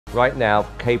Right now,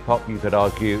 K-pop, you could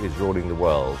argue, is ruling the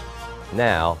world.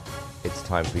 Now, it's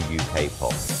time for UK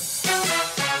pop.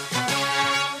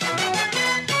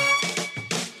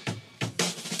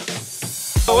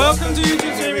 Welcome to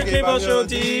YouTube's favorite K-pop show,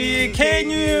 DK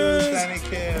News.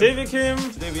 David Kim.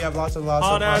 Today we have lots and lots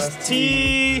Hot of as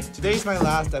tea. Today's my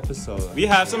last episode. We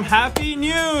have some happy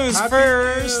news. Happy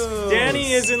First, news.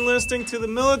 Danny is enlisting to the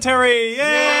military.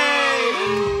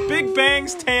 Yay! Big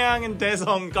Bang's Taeyang and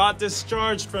Daesung got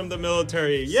discharged from the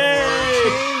military. Yay! So we're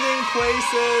changing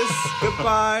places.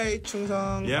 Goodbye,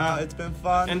 Chung-sung. Yeah. It's been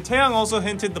fun. And Taeyang also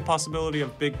hinted the possibility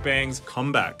of Big Bang's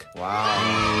comeback.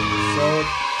 Wow. So,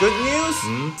 good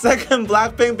news. Second,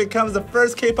 BLACKPINK becomes the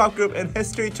first K-pop group in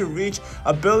history to reach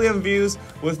 1 billion views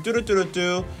with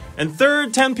do-do-do-do-do. And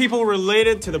third, 10 people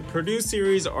related to the Purdue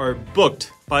series are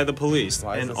booked by the police.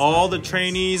 Why is And this all the nice?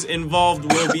 trainees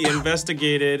involved will be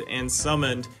investigated and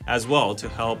summoned as well to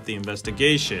help the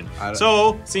investigation.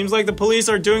 So, seems like the police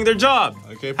are doing their job.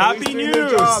 Okay, Happy police doing their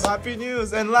news! job. Happy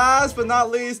news. And last but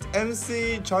not least,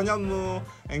 MC Jeon Hyun-moo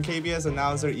and KBS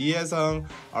announcer Lee Hye-sung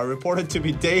are reported to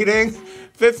be dating.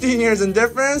 15 years in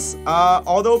difference.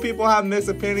 Although people have mixed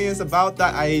opinions about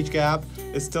that age gap,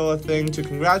 it's still a thing to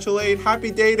congratulate.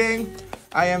 Happy dating.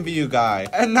 I envy you, guy.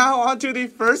 And now on to the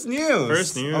first news.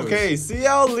 First news. Okay,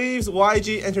 CL leaves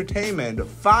YG Entertainment.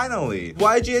 Finally,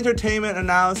 YG Entertainment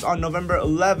announced on November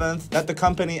 11th that the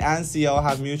company and CL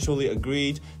have mutually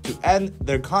agreed to end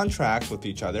their contract with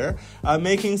each other,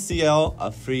 making CL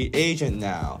a free agent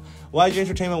now. YG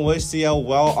Entertainment wished CL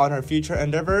well on her future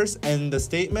endeavors in the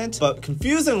statement, but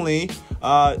confusingly,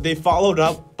 they followed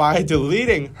up by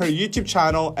deleting her YouTube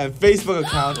channel and Facebook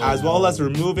account, as well as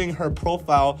removing her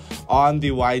profile on the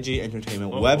YG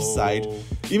Entertainment website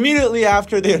immediately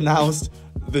after they announced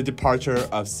the departure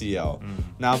of CL.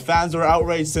 Now, fans were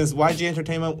outraged since YG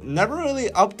Entertainment never really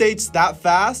updates that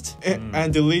fast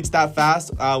and deletes that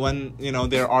fast when, you know,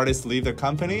 their artists leave their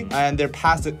company. And their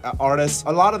past artists,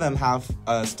 a lot of them have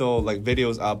still like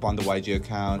videos up on the YG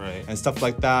account and stuff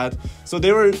like that. So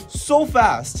they were so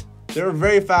fast. They were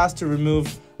very fast to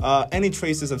remove any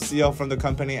traces of CL from the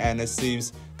company, and it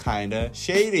seems kinda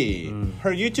shady.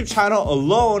 Her YouTube channel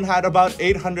alone had about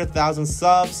 800,000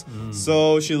 subs,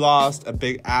 so she lost a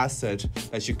big asset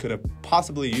that she could have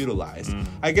possibly utilized.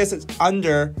 I guess it's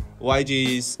under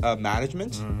YG's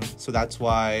management, so that's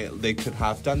why they could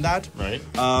have done that. Right.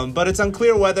 But it's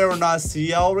unclear whether or not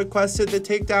CL requested the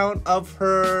takedown of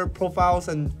her profiles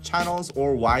and channels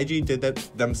or YG did that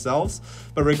themselves.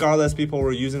 But regardless, people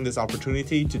were using this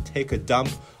opportunity to take a dump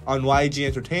on YG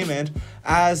Entertainment,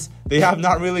 as they have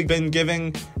not really been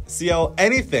giving CL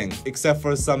anything except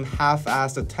for some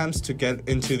half-assed attempts to get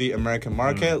into the American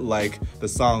market, like the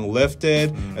song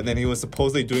Lifted, and then he was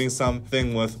supposedly doing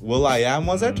something with will.i.am,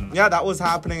 was it? Yeah, that was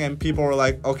happening, and people were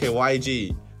like, okay,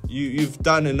 YG, you've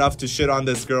done enough to shit on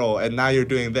this girl, and now you're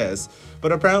doing this.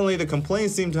 But apparently the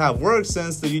complaints seem to have worked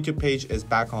since the YouTube page is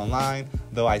back online,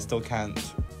 though I still can't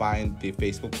find the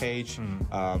Facebook page.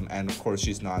 And of course,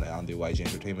 she's not on the YG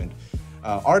Entertainment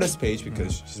artist page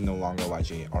because she's no longer a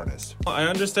YG artist. I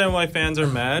understand why fans are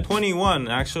mad. 21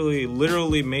 actually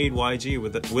literally made YG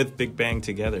with Big Bang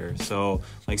together. So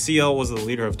like CL was the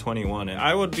leader of 21. And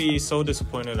I would be so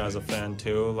disappointed as a fan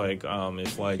too. Like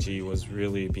if YG was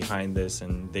really behind this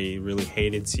and they really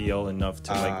hated CL enough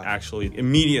to like actually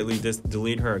immediately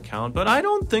delete her account. But I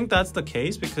don't think that's the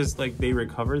case because like they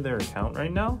recovered their account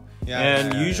right now.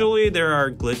 And usually there are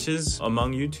glitches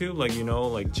among YouTube, like, you know,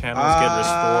 like channels get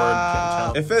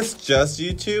restored. If it's just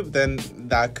YouTube, then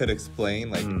that could explain,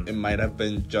 like, it might have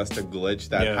been just a glitch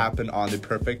that happened on the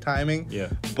perfect timing.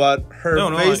 But her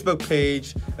Facebook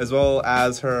page, as well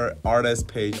as her artist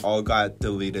page, all got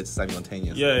deleted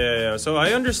simultaneously. So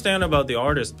I understand about the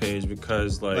artist page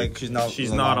because, like she's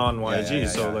not on YG,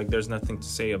 so, like, there's nothing to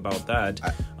say about that,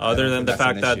 other than the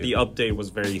fact that the update was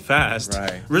very fast.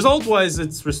 Result-wise,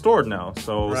 it's restored now,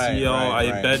 so CL,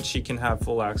 I bet she can have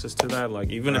full access to that, like,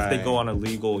 even if they go on a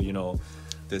legal, you know,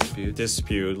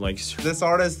 dispute, like, this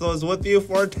artist was with you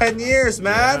for 10 years,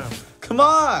 man. Come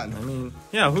on. I mean,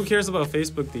 who cares about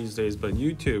Facebook these days? But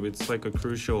YouTube, it's like a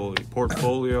crucial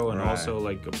portfolio and also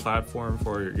like a platform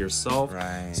for yourself.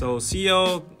 So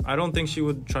CL, I don't think she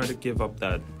would try to give up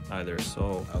that either.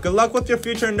 So good luck with your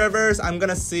future endeavors. I'm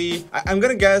gonna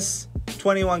guess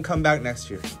 21 come back next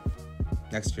year.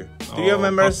 Do you have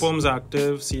members? Popboom's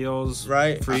active, CL's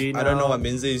free now. I don't know what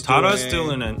Minzy is Tara's doing.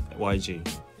 still in YG.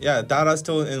 Yeah, Dara's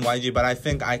still in YG, but I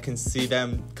think I can see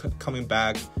them coming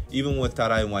back, even with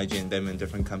Dara and YG and them in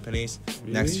different companies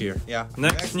next year. Yeah.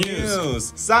 Next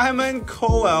news. Simon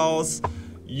Cowell's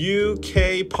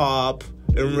UK pop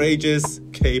enrages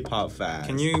K-pop fans.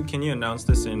 Can you announce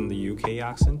this in the UK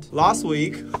accent? Last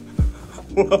week,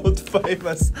 world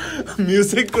famous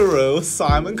music guru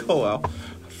Simon Cowell.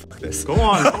 Fuck this. Go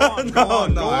on, go on, go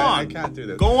on, go on. I can't do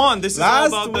this. Go on. This is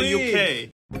Last all about week. the UK.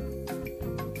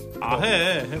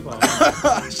 해봐.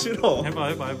 싫어.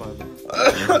 해봐.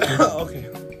 Okay.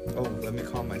 Oh, let me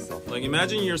calm myself. Like,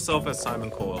 imagine yourself as Simon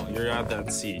Cowell. You're at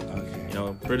that seat. Okay. You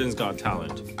know, Britain's Got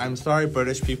Talent. I'm sorry,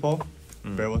 British people.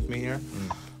 Bear with me here.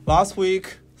 Last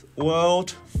week,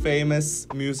 world famous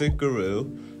music guru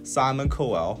Simon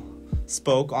Cowell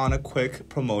spoke on a quick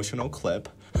promotional clip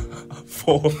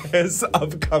for his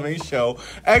upcoming show,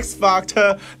 X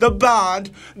Factor, the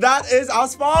band, that is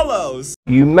as follows.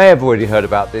 You may have already heard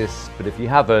about this, but if you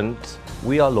haven't,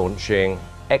 we are launching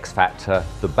X Factor,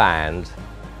 the band,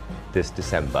 this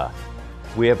December.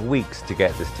 We have weeks to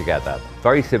get this together.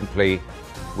 Very simply,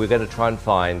 we're going to try and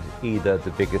find either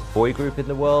the biggest boy group in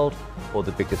the world or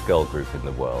the biggest girl group in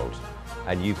the world.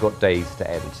 And you've got days to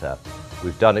enter.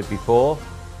 We've done it before,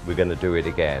 we're going to do it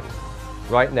again.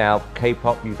 Right now,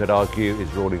 K-pop, you could argue,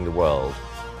 is ruling the world.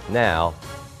 Now,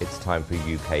 it's time for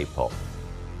UK pop.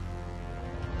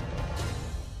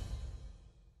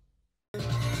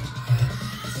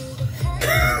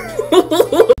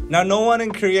 Now, no one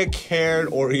in Korea cared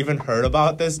or even heard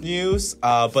about this news,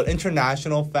 but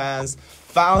international fans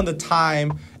found the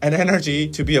time and energy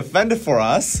to be offended for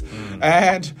us,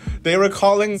 and they were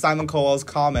calling Simon Cowell's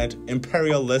comment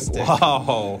imperialistic.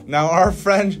 Wow. Now, our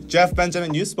friend Jeff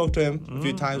Benjamin, you spoke to him a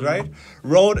few times, right?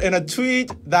 Wrote in a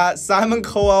tweet that Simon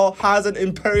Cowell has an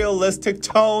imperialistic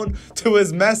tone to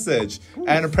his message.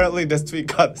 And apparently this tweet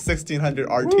got 1,600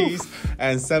 RTs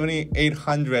and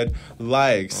 7,800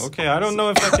 likes. Okay, I don't know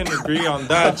if I can agree on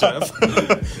that, Jeff.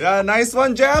 Yeah, nice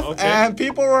one, Jeff. Okay. And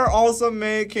people were also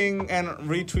making and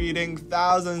retweeting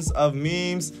thousands of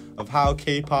memes of how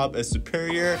K-pop is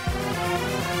superior.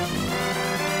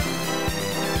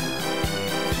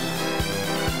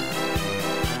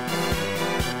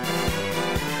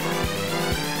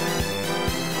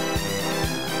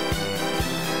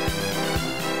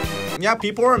 Yeah,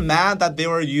 people were mad that they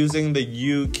were using the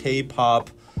UK pop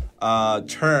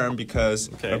term because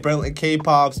apparently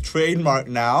K-pop's trademark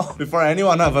now before any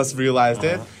one of us realized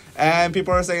it. And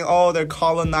people are saying, oh, they're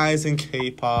colonizing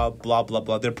K-pop, blah, blah,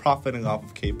 blah. They're profiting off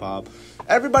of K-pop.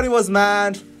 Everybody was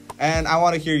mad, and I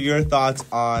want to hear your thoughts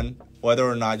on whether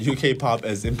or not UK pop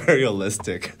is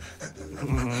imperialistic.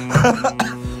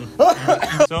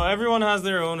 So everyone has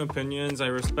their own opinions. I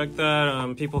respect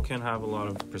that. People can have a lot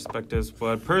of perspectives.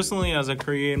 But personally, as a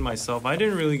Korean myself, I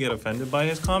didn't really get offended by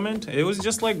his comment. It was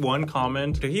just like one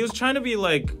comment. He was trying to be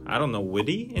like, I don't know,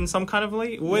 witty in some kind of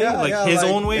way. His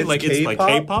own way. Like it's like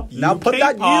K-pop. Now put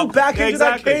that U back into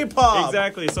that K-pop.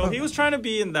 Exactly. So he was trying to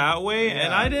be in that way.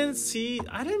 And I didn't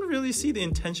really see the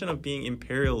intention of being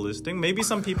imperialistic. Maybe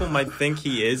some people might think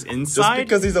he is inside. Just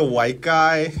because he's a white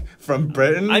guy from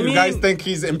Britain, you guys think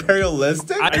he's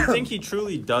imperialistic? I think he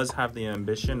truly does have the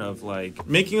ambition of like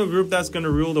making a group that's going to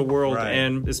rule the world,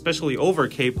 and especially over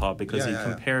K-pop because he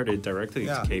compared it directly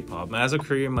to K-pop. As a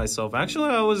Korean myself, actually,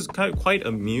 I was quite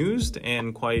amused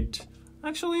and quite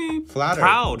actually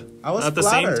proud at the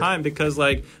same time because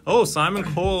like, oh, Simon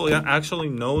Cowell actually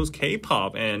knows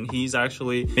K-pop and he's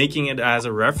actually making it as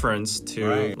a reference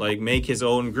to like make his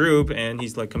own group, and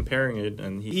he's like comparing it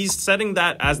and he's setting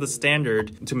that as the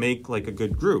standard to make like a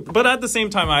good group. But at the same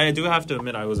time, I do have to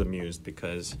admit I was amused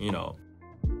because, you know,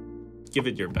 give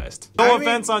it your best. No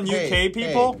offense on UK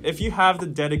people. If you have the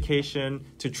dedication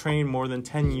to train more than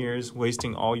 10 years,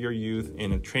 wasting all your youth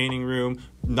in a training room,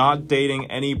 not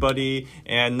dating anybody,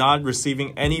 and not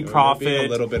receiving any profit. Being a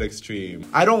little bit extreme.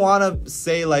 I don't want to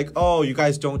say like, oh, you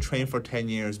guys don't train for 10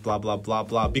 years, blah, blah, blah,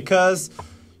 blah. Because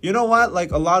you know what?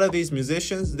 Like a lot of these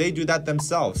musicians, they do that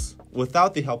themselves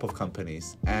without the help of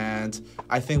companies. And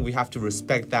I think we have to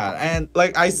respect that. And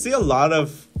like I see a lot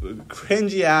of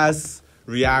cringy ass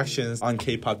reactions on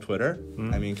K-pop Twitter.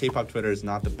 I mean, K-pop Twitter is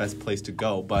not the best place to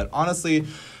go, but honestly,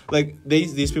 like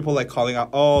these people like calling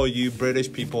out, oh, you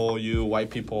British people, you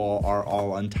white people are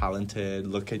all untalented,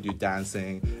 look at you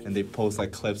dancing, and they post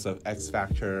like clips of X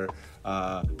Factor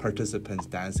participants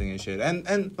dancing and shit,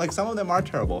 and like some of them are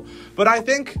terrible, but I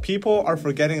think people are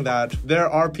forgetting that there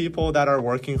are people that are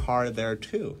working hard there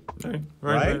too.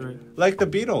 Right. Like the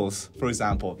Beatles, for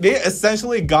example. They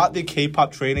essentially got the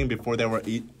K-pop training before there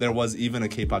was even a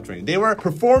K-pop training. They were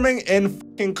performing in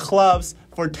fucking clubs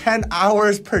for 10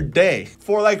 hours per day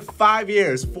for like 4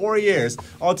 years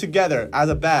all together as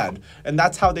a band. And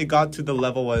that's how they got to the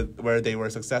level where they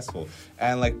were successful.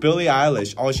 And like Billie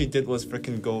Eilish, all she did was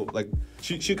freaking go, like,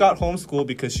 she got homeschooled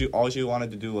because all she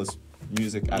wanted to do was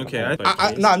music at Okay,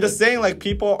 all. No, I'm just saying like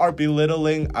people are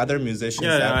belittling other musicians'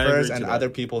 efforts and other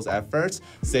people's efforts,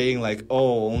 saying like,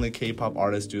 oh, only K-pop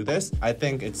artists do this. I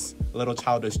think it's a little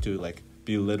childish to like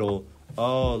belittle.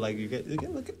 Oh, like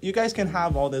you guys can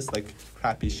have all this like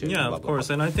crappy shit. Yeah, blah, of blah, course.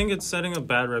 blah. And I think it's setting a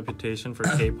bad reputation for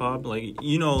K-pop. Like,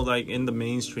 you know, like in the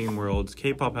mainstream world,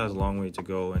 K-pop has a long way to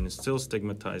go, and it's still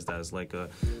stigmatized as like a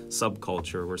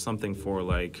subculture or something for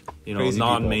like, you know, Crazy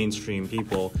non-mainstream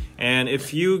people. And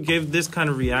if you give this kind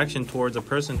of reaction towards a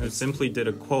person who simply did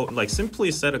a quote, like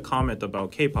simply said a comment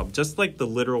about K-pop, just like the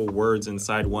literal words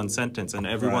inside one sentence, and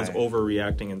everyone's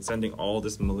overreacting and sending all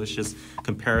this malicious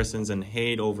comparisons and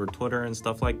hate over Twitter and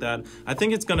stuff like that, I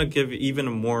think it's gonna give even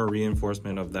more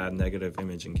reinforcement of that negative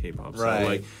image in K-pop. So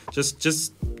like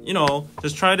just you know,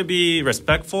 just try to be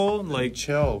respectful, like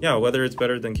chill. Yeah, whether it's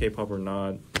better than K-pop or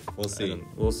not, we'll see.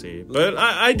 We'll see. But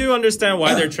I do understand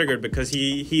why they're triggered, because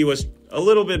he was a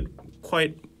little bit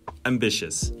quite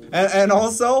ambitious. And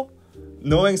also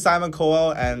knowing Simon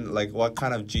Cowell and like what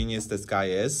kind of genius this guy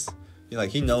is, you know,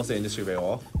 like he knows the industry very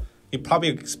well. He probably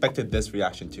expected this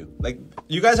reaction too. Like,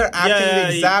 you guys are acting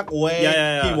the exact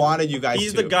way he wanted you guys to.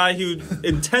 He's the guy who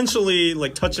intentionally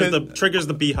like triggers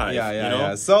the beehive.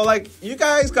 Yeah. So like, you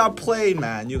guys got played,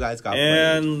 man. You guys got played.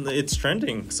 And it's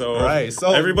trending. So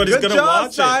so everybody's gonna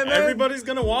watch Simon. it. Everybody's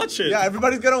gonna watch it. Yeah,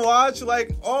 everybody's gonna watch.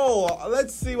 Like, oh,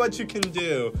 let's see what you can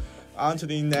do. On to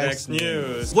the next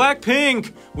news.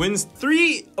 BLACKPINK wins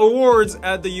 3 awards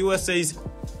at the USA's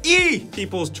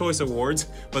People's Choice Awards,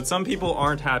 but some people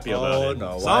aren't happy about it.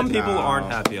 No, some people aren't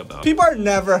happy about it. People are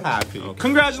never happy. Okay.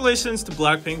 Congratulations to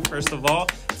BLACKPINK, first of all,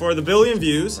 for the 1 billion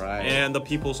views and the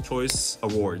People's Choice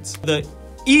Awards. The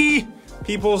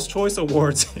People's Choice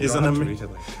Awards is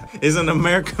an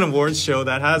American awards show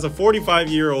that has a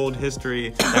 45-year-old history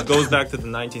that goes back to the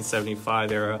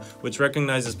 1975 era, which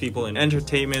recognizes people in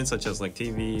entertainment such as like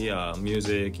TV,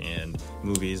 music, and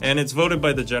movies. And it's voted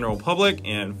by the general public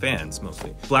and fans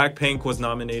mostly. BLACKPINK was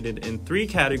nominated in 3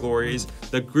 categories: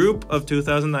 the Group of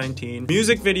 2019,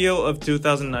 Music Video of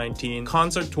 2019,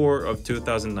 Concert Tour of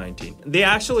 2019. They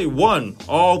actually won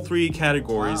all 3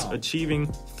 categories,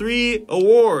 achieving 3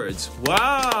 awards.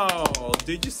 Wow!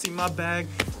 Did you see my bag?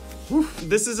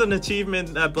 This is an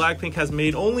achievement that BLACKPINK has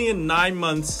made only in 9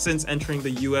 months since entering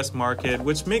the US market,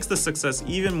 which makes the success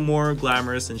even more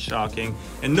glamorous and shocking.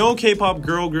 And no K-pop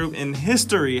girl group in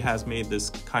history has made this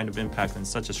kind of impact in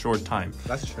such a short time.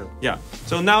 That's true. Yeah.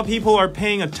 So now people are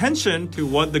paying attention to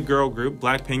what the girl group,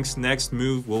 BLACKPINK's next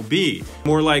move will be.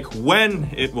 More like when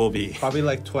it will be. Probably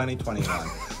like 2021.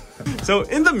 So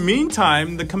in the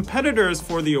meantime, the competitors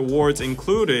for the awards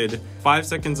included 5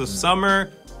 Seconds of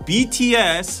Summer,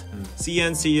 BTS,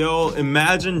 CNCO,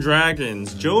 Imagine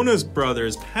Dragons, Jonas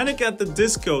Brothers, Panic at the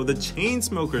Disco, The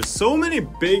Chainsmokers, so many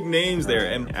big names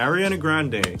there, and Ariana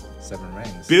Grande, 7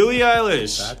 Rings, Billie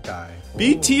Eilish, that guy,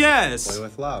 BTS, Boy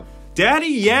with Love, Daddy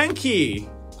Yankee,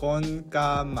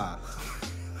 Konkama,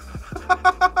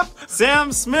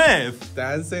 Sam Smith,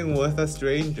 Dancing with a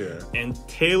Stranger, and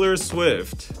Taylor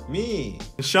Swift, me,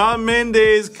 Shawn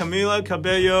Mendes, Camila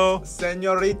Cabello,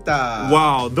 Señorita.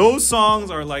 Wow, those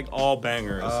songs are like all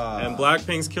bangers. And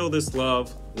BLACKPINK's Kill This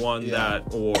Love won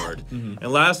that award. And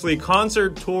lastly,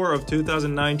 Concert Tour of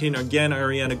 2019, again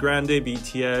Ariana Grande,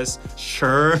 BTS,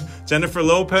 Sure, Jennifer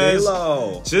Lopez,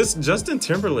 J-Lo, Justin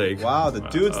Timberlake. Wow, the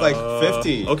dude's like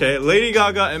 50. Okay, Lady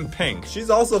Gaga and Pink. She's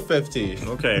also 50.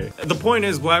 Okay. The point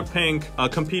is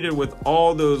BLACKPINK competed with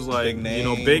all those like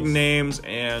big names,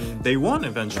 and they won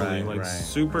eventually.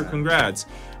 Super congrats.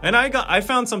 And I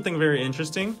found something very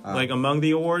interesting. Like among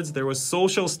the awards, there was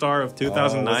Social Star of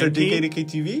 2019. Was there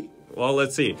DKDKTV? Well,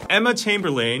 let's see. Emma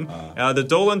Chamberlain, the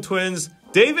Dolan Twins,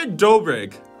 David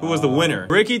Dobrik, who was the winner,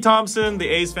 Ricky Thompson, the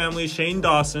Ace Family, Shane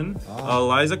Dawson,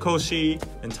 Liza Koshy,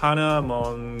 and Tana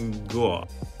Mongeau.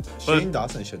 Shane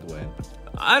Dawson should win.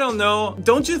 I don't know.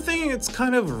 Don't you think it's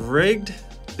kind of rigged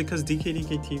because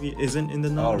DKDKTV isn't in the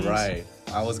nominees? Oh, right.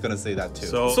 I was gonna say that too.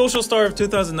 So, Social Star of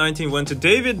 2019 went to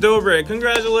David Dobrik.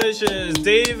 Congratulations,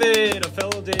 David, a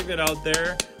fellow David out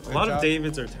there. A lot of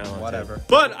Davids are talented. Whatever.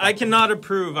 But I cannot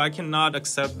approve. I cannot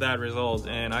accept that result.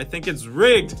 And I think it's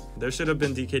rigged. There should have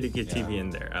been DKDKTV in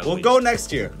there. We'll go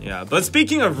next year. Yeah. But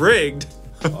speaking of rigged.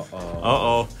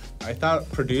 Uh-oh. I thought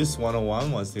Produce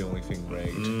 101 was the only thing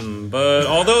rigged. But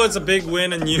although it's a big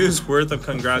win and news worth of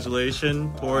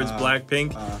congratulation towards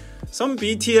BLACKPINK, some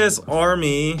BTS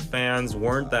ARMY fans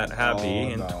weren't that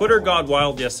happy, and Twitter got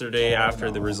wild yesterday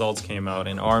after the results came out,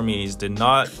 and ARMYs did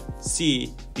not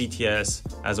see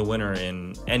BTS as a winner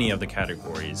in any of the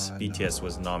categories BTS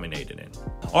was nominated in.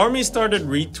 ARMY started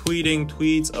retweeting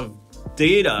tweets of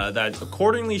data that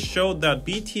accordingly showed that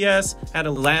BTS had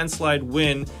a landslide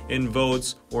win in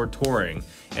votes or touring.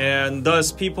 And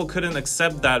thus, people couldn't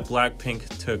accept that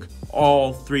BLACKPINK took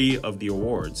all 3 of the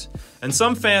awards. And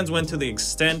some fans went to the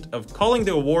extent of calling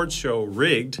the award show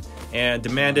rigged and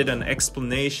demanded an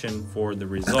explanation for the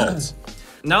results.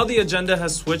 Now the agenda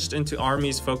has switched into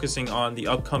ARMYs focusing on the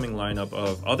upcoming lineup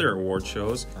of other award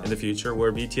shows in the future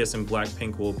where BTS and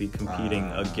BLACKPINK will be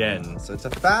competing again. So it's a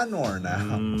fan war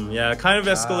now. Yeah, kind of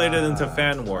escalated into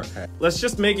fan war. Okay. Let's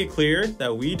just make it clear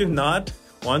that we do not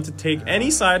want to take any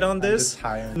side on this,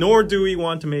 tired. nor do we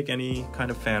want to make any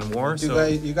kind of fan war.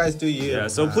 You guys do you. Yeah,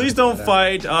 so please don't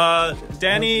fight.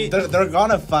 Danny... They're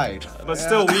gonna fight. But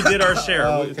still, we did our share.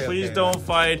 Okay, please don't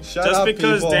fight. Shut Just up,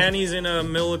 because people. Danny's in a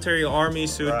military army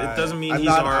suit, it doesn't mean he's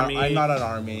army. I'm not an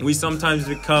army. We sometimes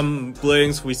become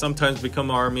blinks, we sometimes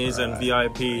become armies and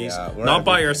VIPs. Yeah, not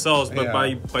by ourselves, but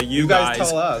by you guys.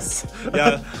 Tell us.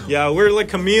 yeah, we're like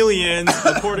chameleons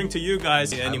according to you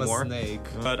guys anymore. I'm a snake.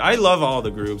 But I love all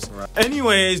the groups. Right.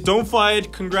 Anyways, don't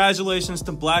fight. Congratulations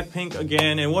to BLACKPINK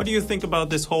again. And what do you think about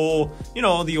this whole,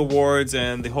 the awards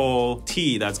and the whole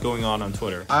tea that's going on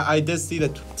Twitter? I did see the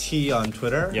tea on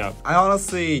Twitter. Yeah. I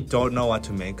honestly don't know what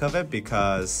to make of it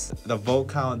because the vote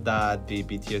count that the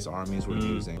BTS armies were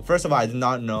using. First of all, I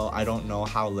don't know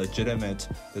how legitimate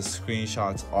the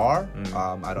screenshots are.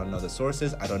 I don't know the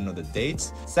sources. I don't know the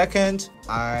dates. Second,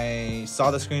 I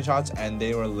saw the screenshots and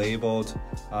they were labeled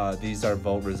these are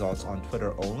vote results on Twitter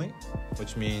only,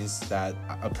 which means that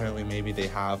apparently maybe they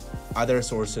have other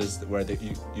sources where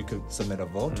you could submit a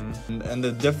vote. And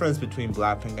the difference between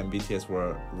BLACKPINK and BTS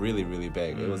were really, really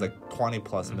big. It was like 20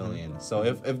 plus million. So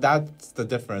if that's the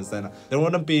difference, then there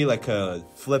wouldn't be like a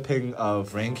flipping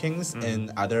of rankings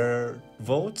in other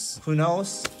votes. Who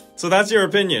knows? So that's your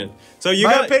opinion. So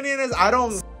My opinion is I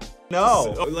don't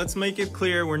know. So let's make it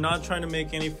clear, we're not trying to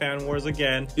make any fan wars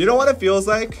again. You know what it feels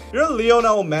like? You're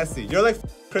Lionel Messi. You're like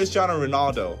Cristiano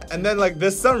Ronaldo. And then like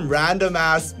this some random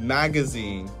ass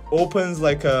magazine opens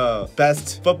like a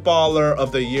best footballer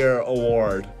of the year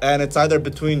award. And it's either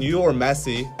between you or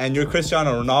Messi and you're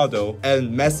Cristiano Ronaldo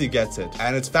and Messi gets it.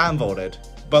 And it's fan voted.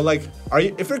 But like,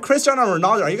 if you're Cristiano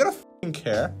Ronaldo, are you gonna f***ing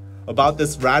care about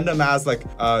this random ass like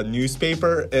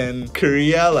newspaper in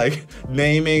Korea like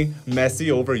naming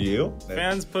Messi over you?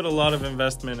 Fans put a lot of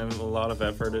investment and a lot of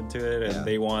effort into it, and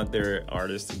they want their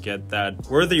artists to get that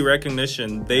worthy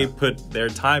recognition they put their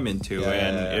time into.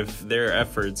 If their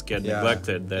efforts get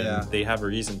neglected, then they have a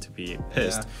reason to be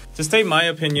pissed. To state my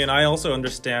opinion, I also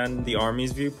understand the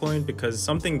ARMY's viewpoint because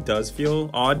something does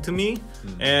feel odd to me.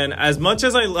 And as much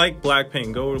as I like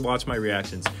BLACKPINK, go watch my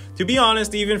reactions. To be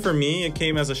honest, even for me, it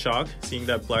came as a shock seeing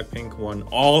that BLACKPINK won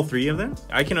all 3 of them.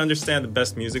 I can understand the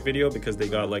best music video because they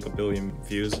got like 1 billion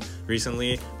views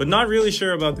recently, but not really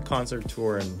sure about the concert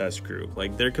tour and best group.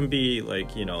 Like there can be like,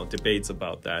 debates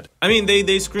about that. I mean,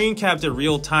 they screen capped it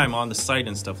real time on the site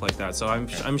and stuff like that, so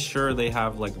I'm sure they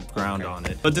have like ground on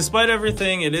it. But despite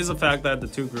everything, it is a fact that the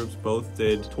 2 groups both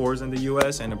did tours in the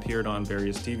US and appeared on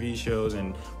various TV shows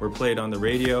and were played on the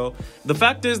radio. The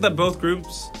fact is that both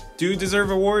groups do deserve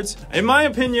awards. In my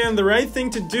opinion, the right thing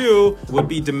to do would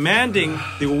be demanding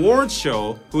the awards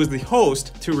show, who is the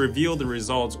host, to reveal the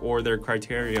results or their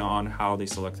criteria on how they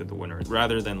selected the winner,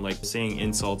 rather than like saying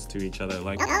insults to each other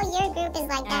like, oh, your group is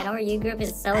like that, or your group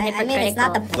is so hypocritical. I mean, it's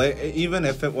not the even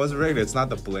if it was rigged, it's not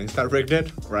the Blinks that rigged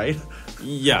it, right?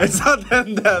 Yeah. It's not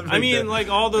them that rigged I mean, it. like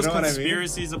all those I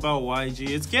conspiracies mean? about YG,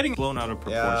 it's getting blown out of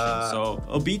proportion. So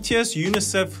BTS,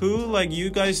 UNICEF, who, like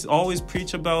you guys always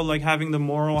preach about like having the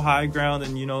moral high ground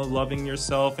and loving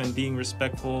yourself and being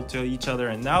respectful to each other,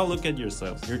 and now look at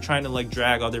yourselves. You're trying to like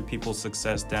drag other people's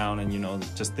success down and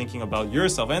just thinking about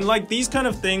yourself and like these kind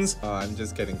of things. Oh, I'm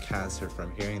just getting cancer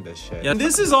from hearing this shit. Yeah,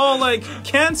 this is all like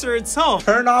cancer itself.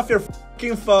 Turn off your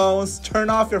fucking phones, turn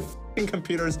off your fucking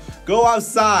computers, go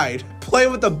outside, play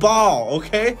with the ball,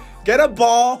 okay? Get a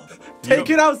ball, take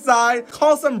it outside,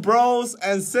 call some bros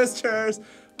and sisters,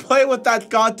 play with that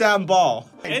goddamn ball.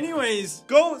 Anyways,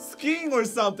 go skiing or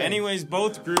something. Anyways,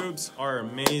 both groups are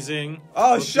amazing.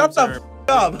 Oh, both shut the f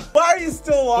up. Why are you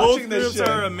still watching this shit? Both groups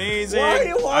are amazing. Why are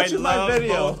you watching my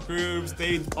video? I love both groups.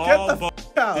 They all Get the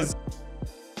f out.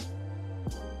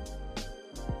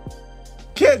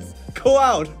 Kids, go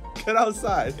out. Get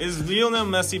outside. Is Lionel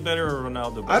Messi better or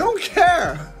Ronaldo better? I don't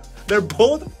care. They're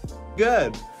both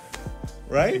good.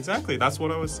 Right? Exactly. That's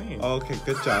what I was saying. Okay,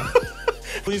 good job.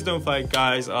 Please don't fight,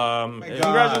 guys.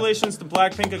 Congratulations to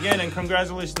BLACKPINK again, and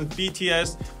congratulations to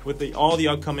BTS with all the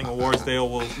upcoming awards they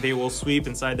will sweep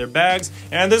inside their bags.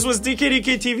 And this was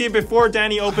DKDKTV before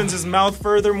Danny opens his mouth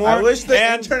furthermore. I wish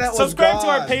the internet was subscribe gone. to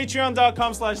our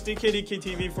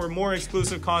patreon.com/DKDKTV for more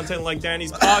exclusive content like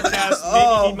Danny's podcast.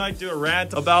 Maybe he might do a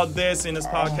rant about this in his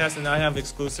podcast, and I have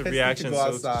exclusive reactions.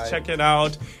 So check it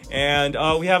out. And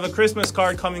we have a Christmas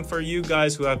card coming for you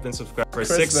guys who have been subscribed for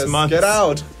 6 months. Get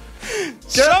out.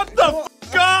 Shut the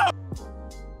f*** up!